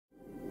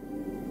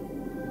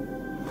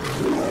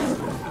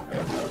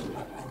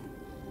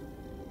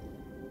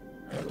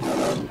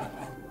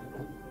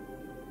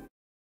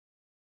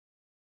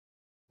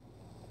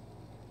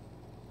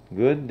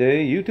Good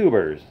day,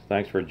 YouTubers.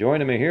 Thanks for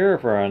joining me here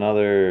for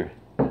another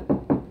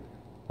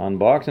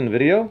unboxing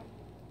video.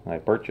 I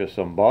purchased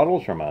some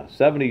bottles from a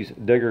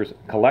 70s Diggers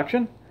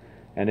collection,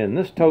 and in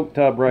this tote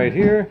tub right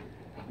here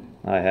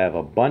I have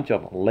a bunch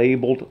of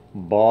labeled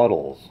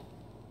bottles.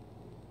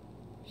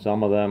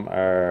 Some of them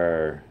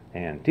are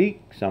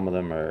antique, some of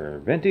them are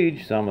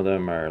vintage, some of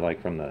them are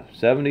like from the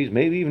 70s,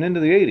 maybe even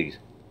into the 80s.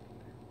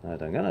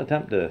 But I'm going to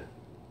attempt to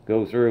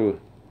go through.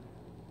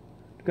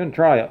 I'm going to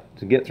try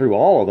to get through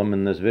all of them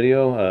in this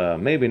video.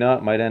 Maybe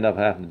not, might end up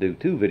having to do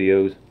 2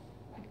 videos.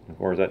 Of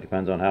course, that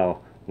depends on how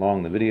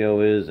long the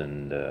video is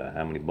and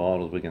how many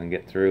bottles we can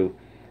get through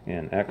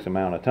in X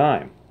amount of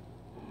time.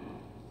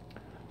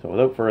 So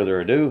without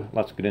further ado,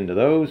 let's get into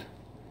those.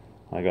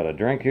 I got a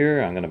drink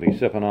here. I'm going to be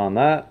sipping on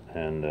that,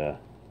 and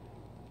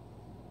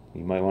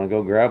you might want to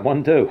go grab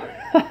one too.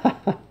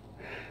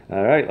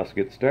 Alright, let's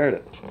get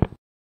started.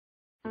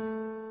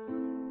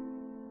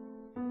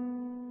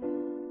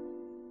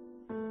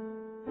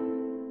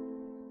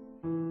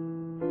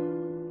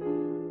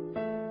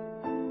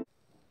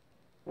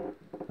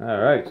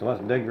 Alright, so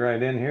let's dig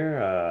right in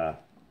here.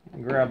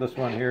 Grab this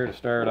one here to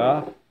start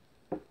off.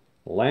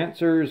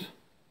 Lancer's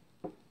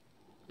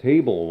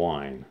Table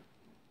Wine.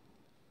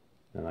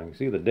 And I can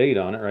see the date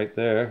on it right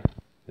there.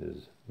 It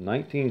is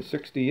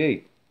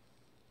 1968.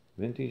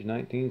 Vintage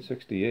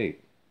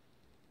 1968.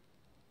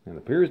 And it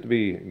appears to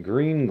be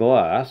green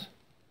glass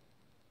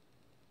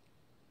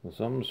with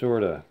some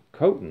sort of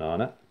coating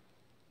on it.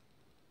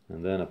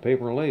 And then a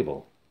paper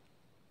label.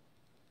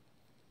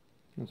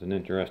 That's an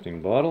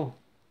interesting bottle.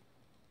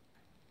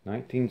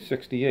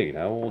 1968,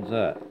 how old's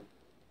that?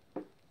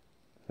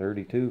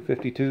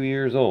 52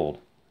 years old.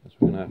 Guess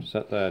we're going to have to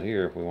set that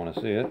here if we want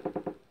to see it.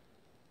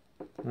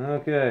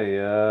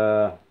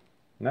 Okay,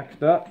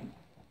 next up.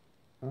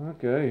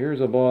 Okay,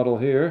 here's a bottle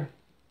here.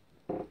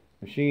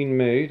 Machine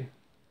made.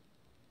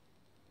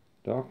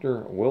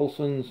 Dr.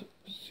 Wilson's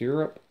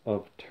Syrup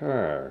of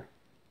Tar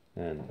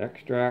and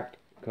Extract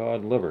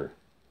Cod Liver.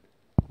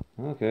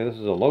 Okay, this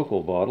is a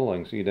local bottle. I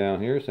can see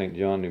down here, St.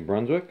 John, New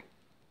Brunswick.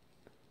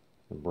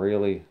 The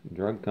Braley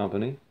Drug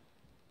Company.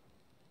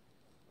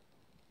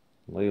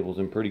 Label's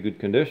in pretty good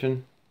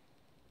condition.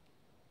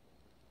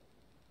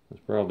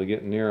 It's probably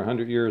getting near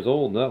 100 years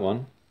old, that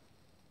one.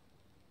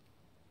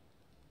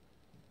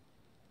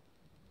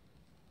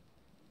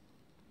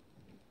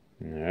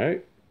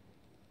 Alright.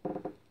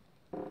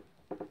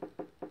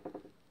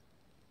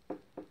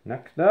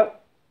 Next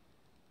up,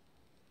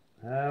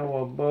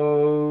 how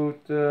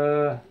about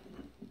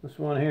this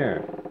one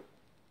here?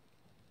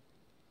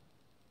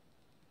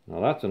 Now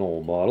that's an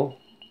old bottle.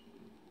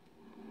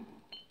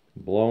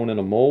 Blown in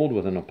a mold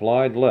with an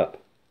applied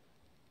lip.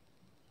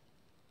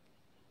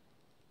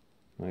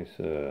 Nice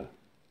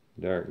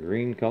dark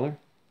green color.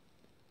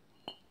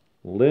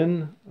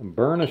 Lynn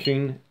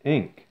Burnishing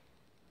ink.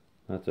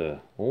 That's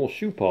a old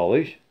shoe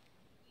polish.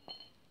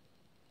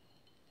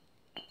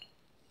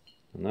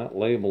 And that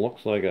label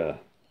looks like a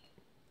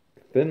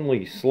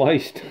thinly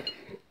sliced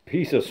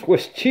piece of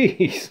Swiss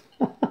cheese.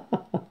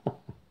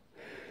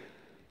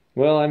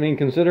 Well, I mean,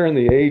 considering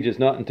the age, it's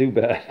not in too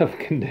bad of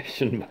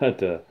condition,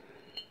 but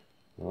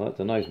well,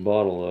 that's a nice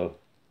bottle, though.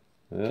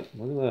 Yeah,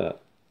 look at that.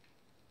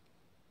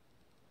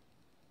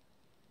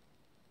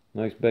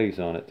 Nice base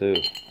on it, too.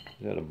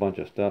 Got a bunch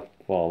of stuff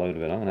fall out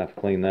of it. I'm going to have to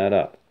clean that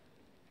up.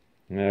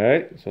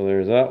 Alright, so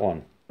there's that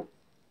one.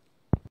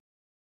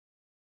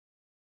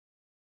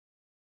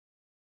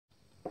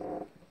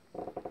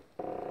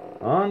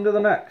 On to the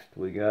next.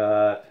 We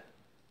got,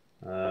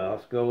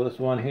 let's go with this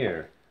one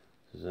here.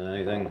 This isn't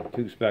anything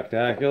too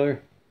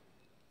spectacular.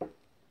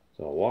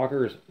 So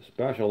Walker's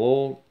Special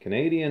Old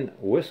Canadian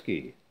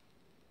Whisky.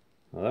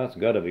 Well, that's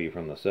got to be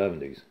from the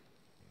 70s.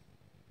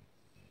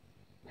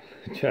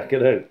 Check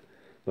it out.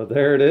 But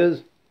there it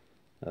is.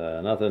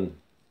 Nothing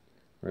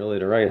really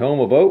to write home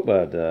about,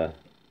 but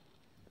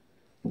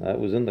that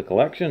was in the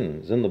collection.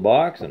 It's in the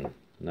box, and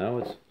now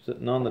it's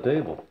sitting on the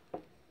table.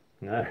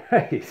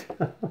 Alright.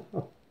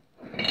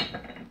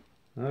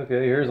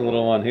 Okay, here's a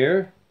little one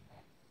here.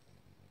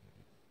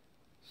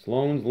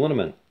 Sloan's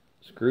Liniment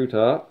screw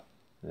top,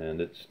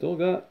 and it's still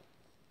got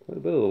quite a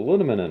bit of the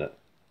liniment in it.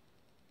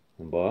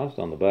 Embossed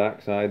on the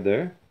back side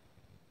there.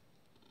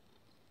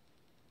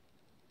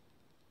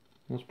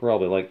 That's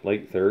probably like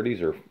late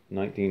 30s or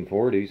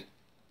 1940s.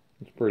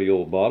 It's a pretty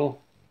old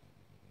bottle.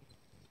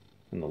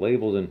 And the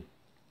label's in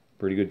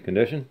pretty good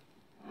condition.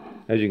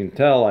 As you can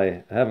tell,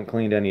 I haven't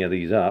cleaned any of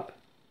these up.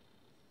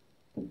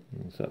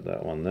 I'll set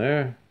that one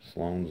there.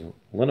 Sloan's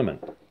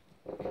Liniment.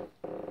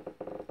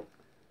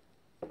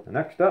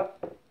 Next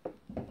up,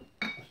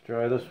 let's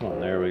try this one.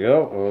 There we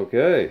go.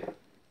 Okay.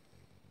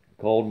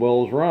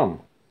 Calwell's Rum.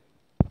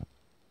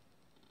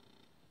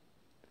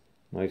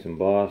 Nice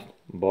embossed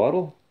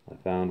bottle. I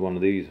found one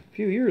of these a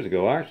few years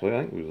ago, actually.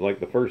 I think it was like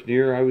the first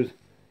year I was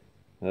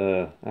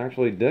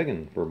actually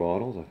digging for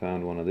bottles. I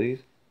found one of these.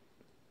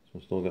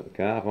 So still got the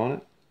cap on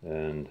it.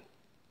 And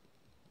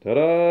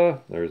ta-da!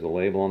 There's the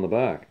label on the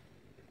back.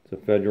 It's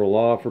a federal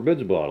law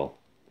forbids bottle.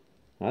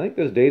 I think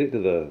this dated to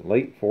the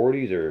late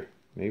 40s or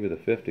maybe the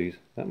 50s.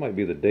 That might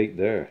be the date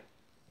there,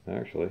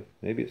 actually.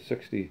 Maybe it's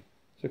 60,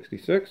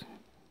 66,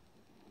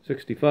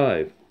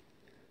 65.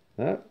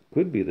 That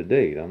could be the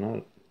date. I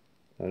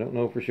don't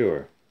know for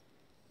sure.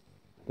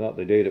 I thought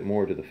they date it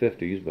more to the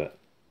 50s, but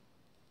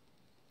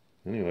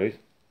anyways,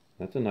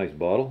 that's a nice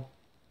bottle.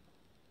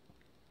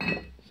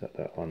 Set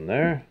that one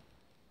there.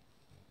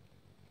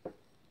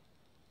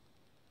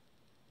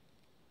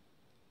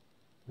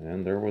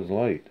 And there was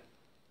light.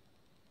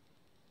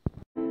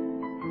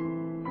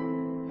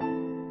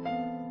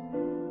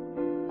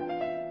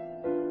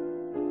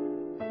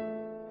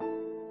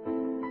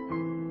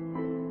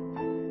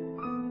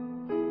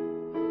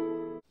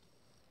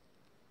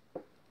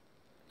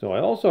 So I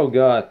also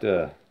got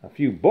a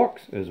few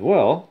books as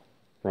well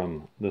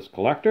from this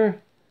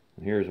collector.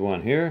 And here's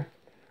one here.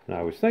 And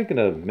I was thinking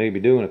of maybe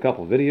doing a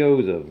couple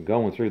videos of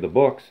going through the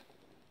books.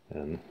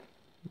 And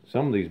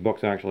some of these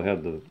books actually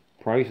have the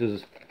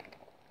prices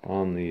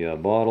on the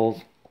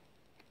bottles.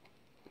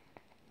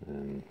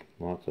 And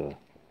lots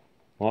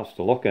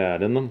to look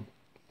at in them.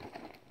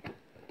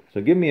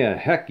 So give me a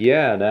heck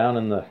yeah down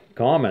in the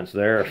comments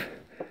there if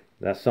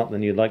that's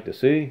something you'd like to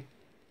see.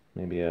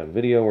 Maybe a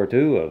video or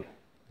two of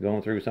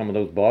going through some of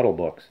those bottle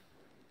books.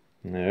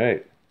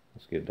 Alright,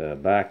 let's get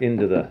back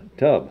into the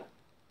tub.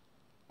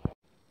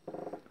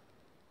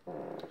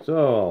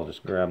 So I'll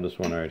just grab this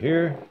one right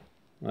here.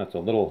 That's a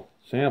little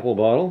sample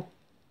bottle.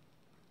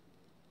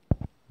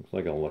 Looks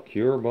like a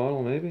liqueur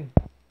bottle maybe.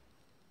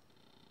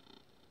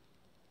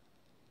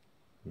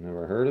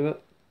 Never heard of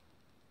it.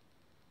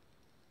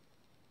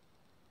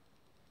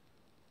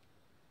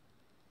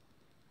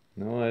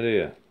 No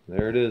idea.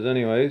 There it is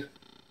anyways.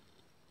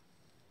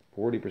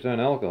 40%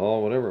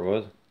 alcohol, whatever it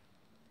was.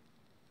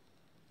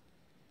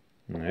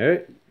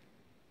 Alright.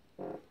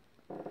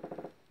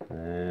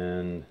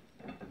 And,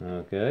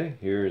 okay,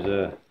 here's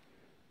a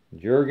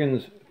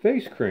Jergen's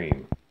face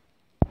cream.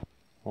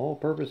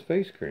 All-purpose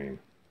face cream.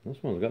 This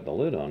one's got the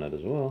lid on it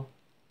as well.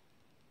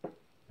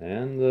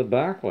 And the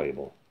back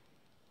label.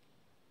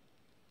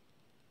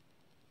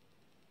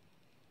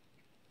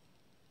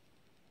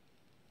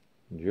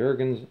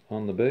 Jergen's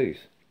on the base.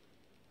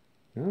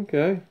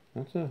 Okay,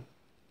 that's a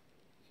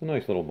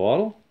nice little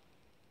bottle.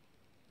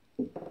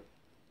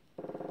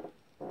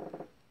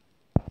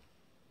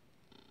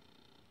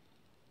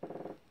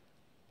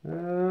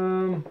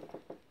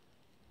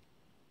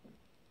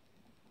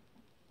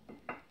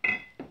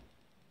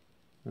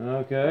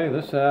 Okay,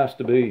 this has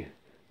to be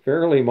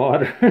fairly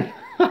modern.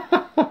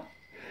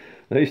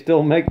 They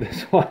still make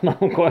this one.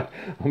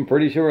 I'm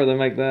pretty sure they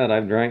make that.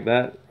 I've drank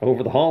that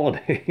over the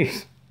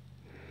holidays.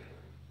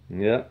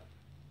 Yep.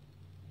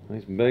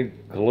 Nice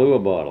big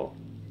Kahlua bottle.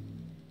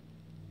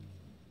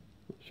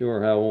 Not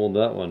sure how old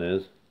that one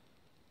is.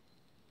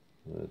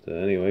 But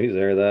anyways,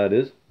 there that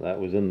is. That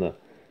was in the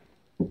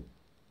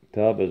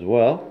tub as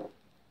well.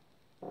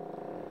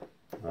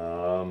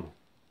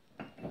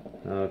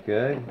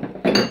 Okay.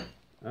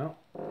 Well,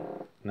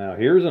 now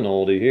here's an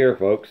oldie here,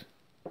 folks.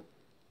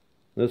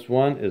 This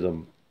one is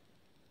a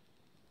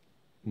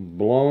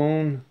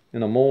blown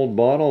in a mold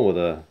bottle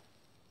with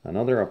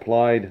another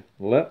applied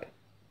lip.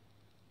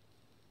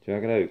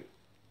 Check it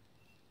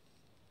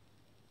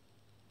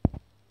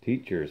out.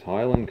 Teacher's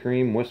Highland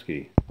Cream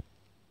Whiskey.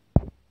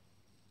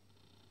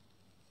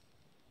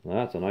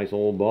 That's a nice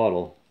old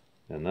bottle,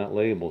 and that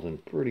label's in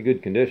pretty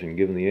good condition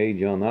given the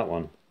age on that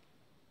one.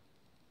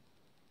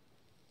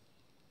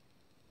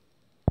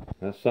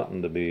 That's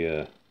something to be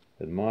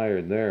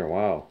admired there.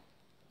 Wow,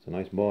 it's a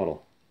nice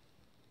bottle.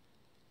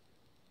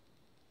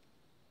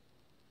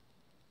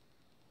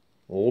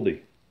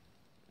 Oldie,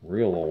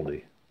 real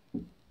oldie.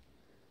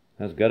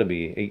 That's got to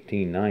be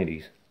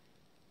 1890s.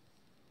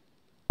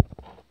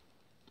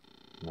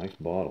 Nice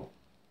bottle.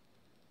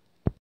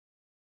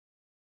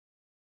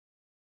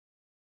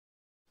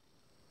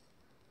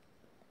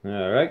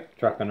 Alright,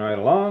 trucking right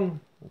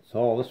along. Let's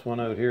haul this one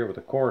out here with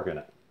a cork in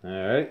it.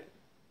 Alright,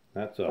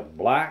 that's a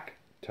Black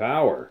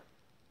Tower.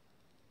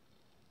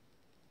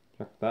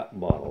 Check that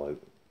bottle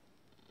out.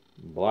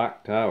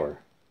 Black Tower.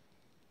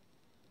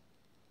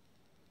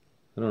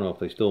 I don't know if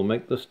they still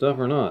make this stuff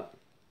or not.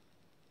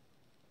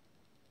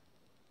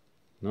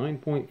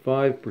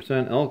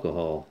 9.5%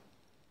 alcohol.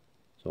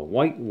 So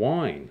white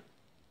wine.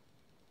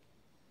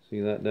 See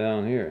that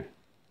down here.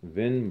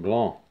 Vin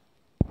Blanc.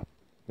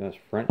 That's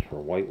French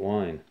for white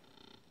wine.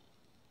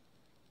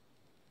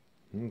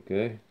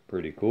 Okay,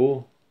 pretty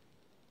cool.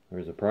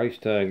 There's a price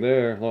tag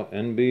there. Look,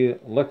 NB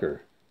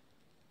Liquor.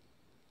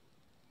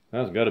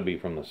 That's got to be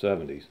from the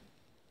 70s.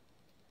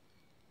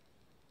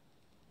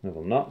 If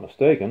I'm not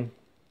mistaken.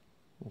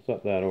 I'll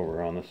set that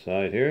over on this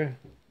side here.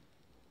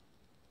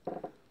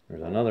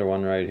 There's another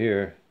one right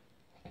here.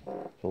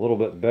 It's a little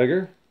bit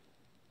bigger.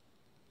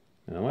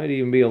 And it might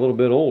even be a little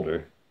bit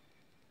older.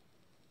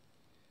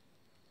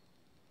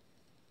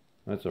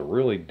 That's a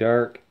really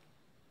dark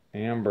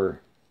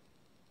amber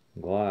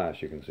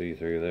glass you can see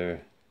through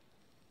there.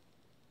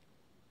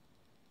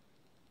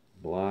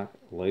 Black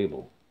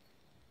label.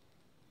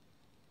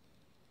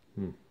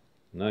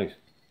 Nice.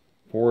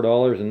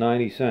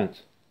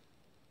 $4.90.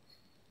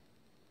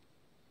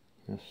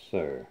 Yes,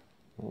 sir.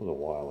 That was a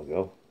while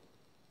ago.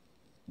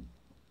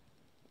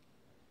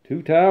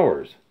 2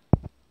 Towers.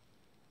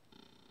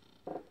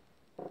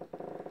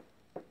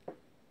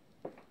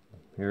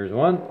 Here's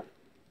one.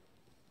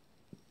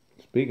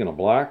 Speaking of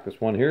black,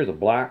 this one here is a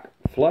black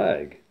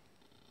flag.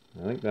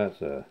 I think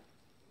that's a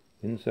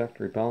insect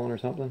repellent or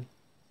something.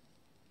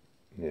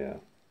 Yeah.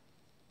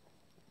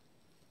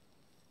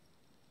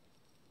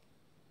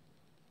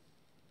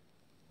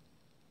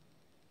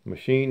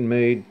 Machine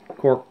made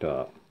cork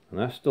top. And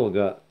that's still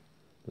got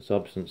the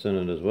substance in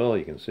it as well.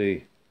 You can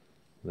see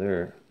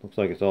there. Looks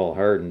like it's all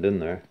hardened in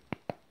there.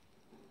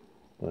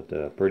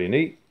 But pretty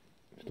neat.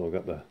 Still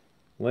got the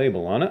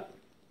label on it.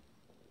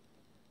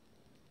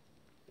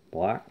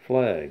 Black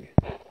flag.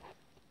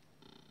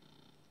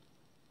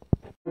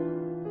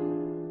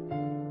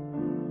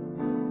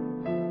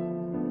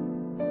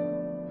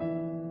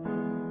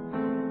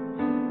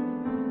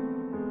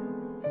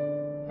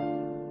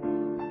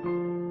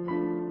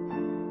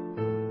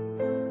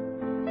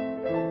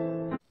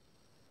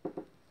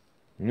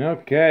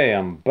 Okay,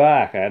 I'm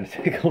back. I had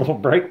to take a little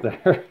break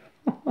there.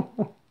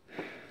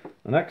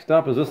 Next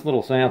up is this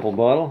little sample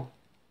bottle.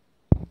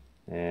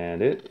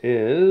 And it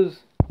is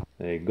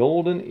a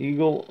Golden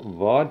Eagle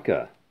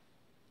vodka.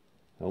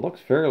 It looks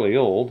fairly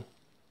old.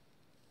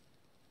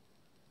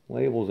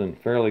 Label's in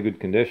fairly good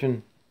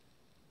condition.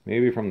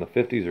 Maybe from the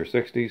 50s or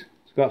 60s.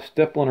 It's got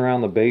stippling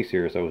around the base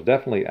here, so it was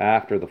definitely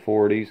after the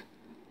 40s.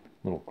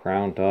 Little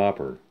crown top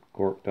or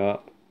cork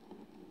top.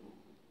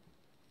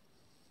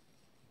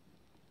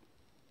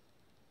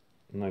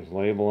 Nice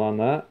label on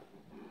that.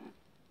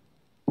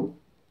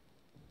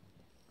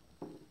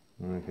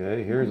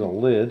 Okay, here's a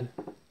lid,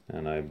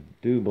 and I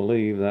do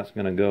believe that's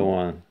going to go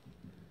on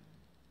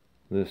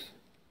this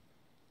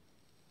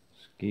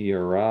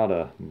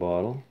Sciarada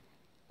bottle.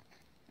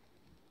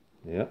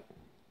 Yep,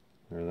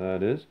 there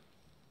that is.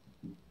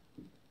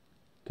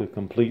 To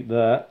complete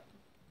that.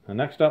 And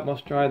next up,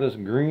 let's try this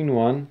green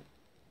one.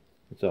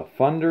 It's a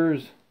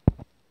Pfunder's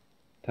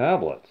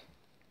tablets.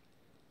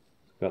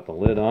 It's got the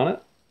lid on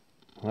it.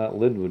 That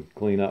lid would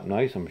clean up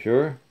nice, I'm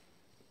sure.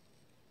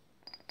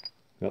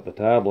 Got the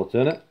tablets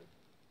in it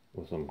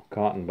with some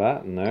cotton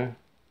bat in there.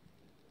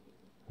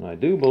 And I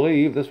do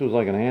believe this was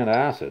like an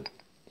antacid.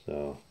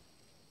 So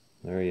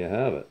there you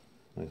have it.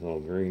 Nice little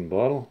green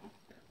bottle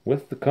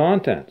with the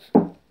contents.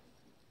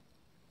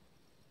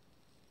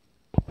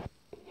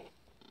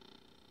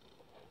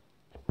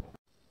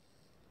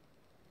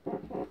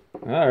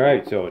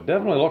 Alright, so it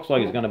definitely looks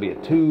like it's going to be a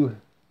 2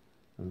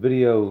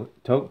 video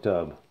tote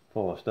tub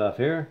full of stuff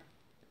here.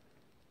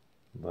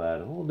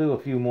 But we'll do a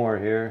few more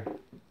here.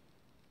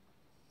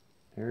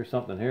 Here's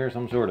something here,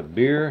 some sort of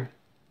beer.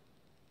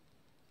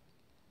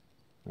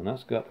 And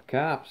that's got the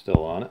cap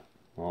still on it.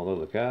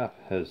 Although the cap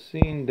has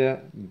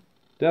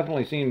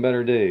definitely seen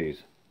better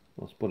days.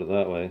 Let's put it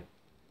that way.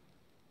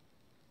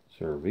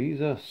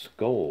 Cervza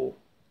Skol.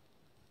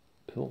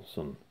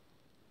 Pilsen.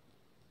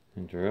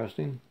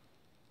 Interesting.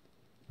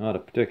 Not a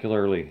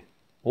particularly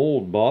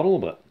old bottle,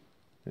 but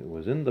it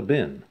was in the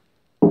bin.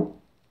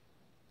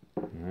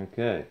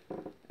 Okay.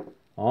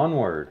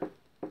 Onward.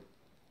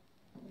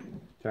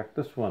 Check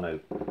this one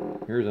out.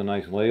 Here's a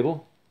nice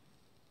label.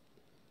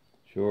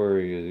 Sure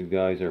you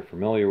guys are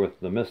familiar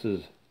with the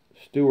Mrs.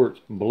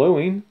 Stewart's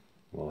Bluing.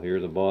 Well,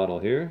 here's a bottle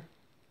here.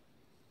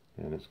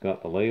 And it's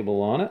got the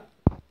label on it.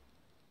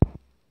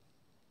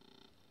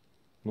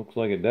 Looks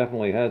like it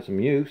definitely had some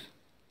use.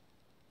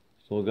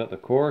 Still got the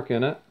cork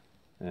in it.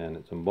 And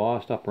it's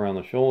embossed up around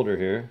the shoulder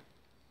here.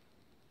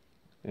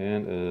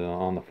 And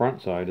on the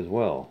front side as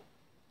well.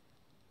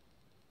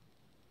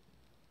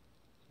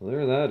 So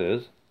there that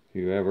is.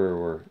 If you ever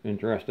were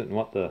interested in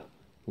what the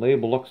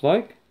label looks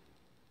like.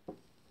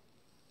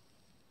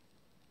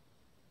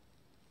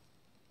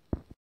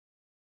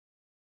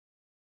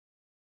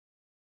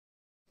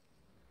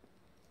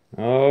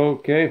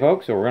 Okay,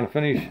 folks, so we're going to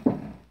finish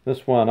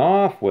this one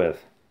off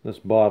with this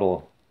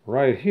bottle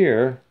right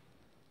here.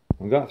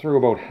 We got through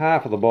about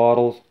half of the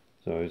bottles,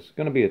 so it's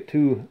going to be a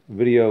 2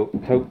 video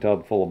tote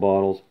tub full of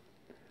bottles.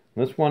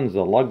 This one's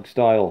the lug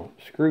style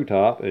screw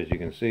top, as you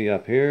can see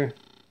up here.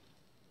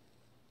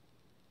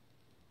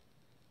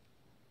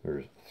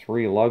 There's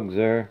 3 lugs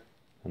there,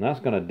 and that's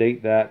going to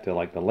date that to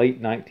like the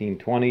late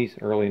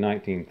 1920s, early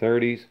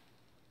 1930s.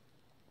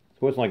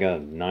 So it's like a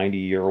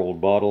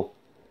 90-year-old bottle.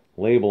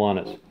 Label on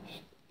it's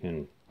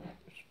in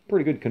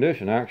pretty good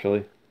condition,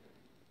 actually.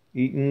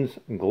 Eaton's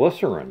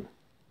Glycerin,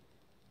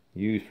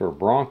 used for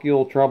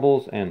bronchial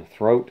troubles and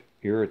throat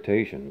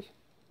irritations.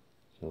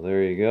 So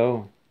there you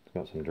go. It's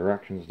got some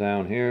directions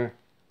down here.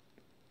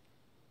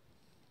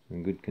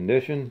 In good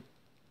condition.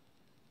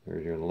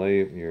 There's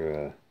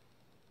your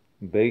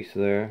base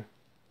there.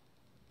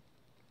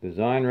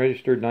 Design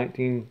registered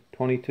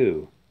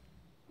 1922.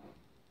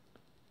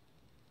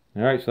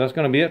 Alright, so that's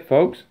going to be it,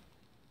 folks.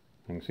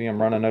 You can see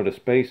I'm running out of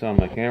space on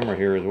my camera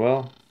here as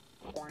well.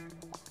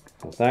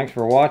 So thanks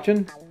for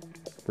watching.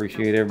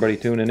 Appreciate everybody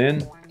tuning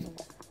in.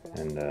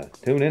 And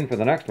tune in for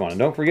the next one. And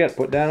don't forget,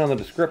 put down in the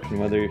description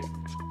whether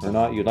or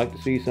not you'd like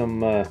to see some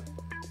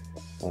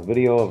a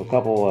video of a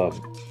couple of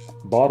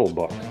bottle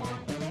books.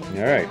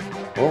 Alright,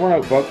 over and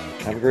out, folks.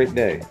 Have a great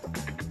day.